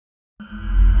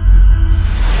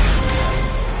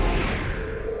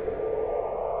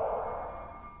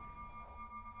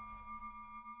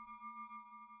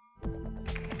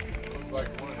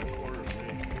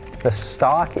The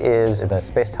stock is the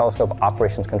Space Telescope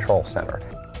Operations Control Center.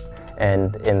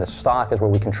 And in the stock is where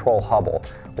we control Hubble.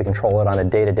 We control it on a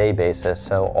day-to-day basis,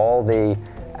 so all the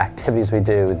activities we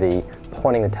do, the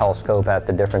pointing the telescope at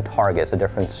the different targets, the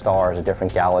different stars, the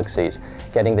different galaxies,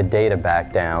 getting the data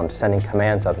back down, sending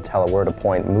commands up to tell it where to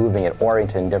point, moving it,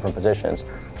 orienting in different positions,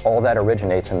 all that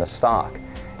originates in the stock.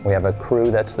 We have a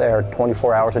crew that's there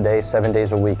 24 hours a day, 7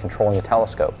 days a week, controlling the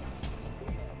telescope.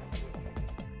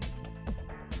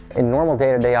 In normal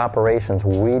day-to-day operations,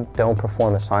 we don't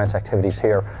perform the science activities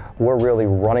here. We're really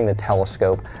running the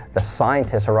telescope. The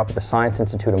scientists are up at the Science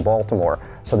Institute in Baltimore,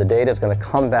 so the data is going to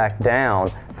come back down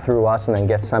through us and then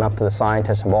get sent up to the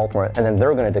scientists in Baltimore, and then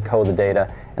they're going to decode the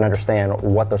data and understand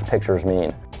what those pictures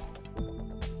mean.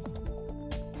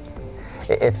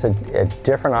 It's a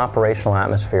different operational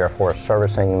atmosphere for a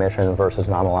servicing mission versus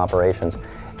nominal operations.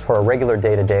 For a regular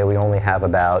day-to-day, we only have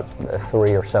about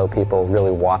 3 or so people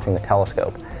really watching the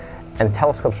telescope. And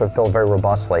telescopes are built very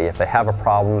robustly. If they have a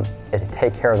problem, they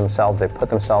take care of themselves, they put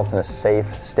themselves in a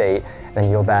safe state, then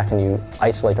you go back and you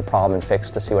isolate the problem and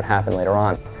fix to see what happened later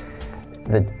on.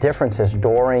 The difference is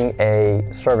during a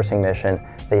servicing mission,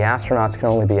 the astronauts can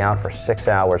only be out for 6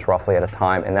 hours roughly at a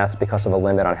time, and that's because of a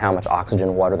limit on how much oxygen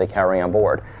and water they carry on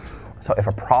board. So if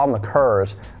a problem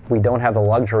occurs, we don't have the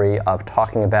luxury of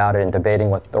talking about it and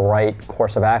debating what the right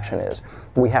course of action is.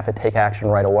 We have to take action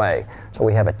right away. So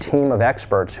we have a team of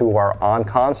experts who are on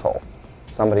console.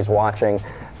 Somebody's watching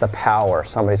the power,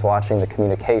 somebody's watching the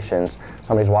communications,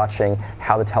 somebody's watching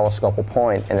how the telescope will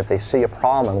point, and if they see a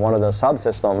problem in one of those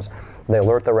subsystems, they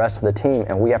alert the rest of the team,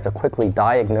 and we have to quickly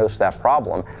diagnose that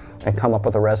problem and come up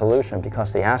with a resolution,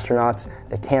 because the astronauts,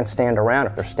 they can't stand around.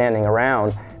 If they're standing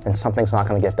around, then something's not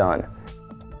going to get done.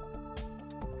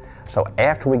 So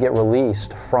after we get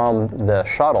released from the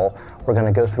shuttle, we're going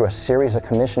to go through a series of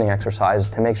commissioning exercises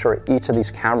to make sure each of these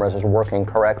cameras is working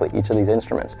correctly, each of these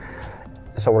instruments.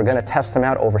 So we're going to test them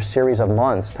out over a series of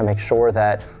months to make sure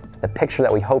that the picture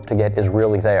that we hope to get is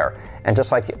really there. And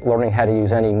just like learning how to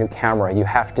use any new camera, you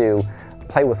have to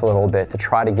play with it a little bit to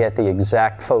try to get the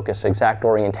exact focus, exact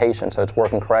orientation so it's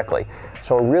working correctly.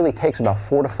 So it really takes about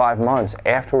 4 to 5 months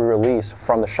after we release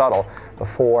from the shuttle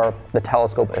before the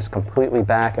telescope is completely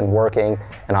back and working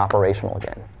and operational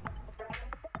again.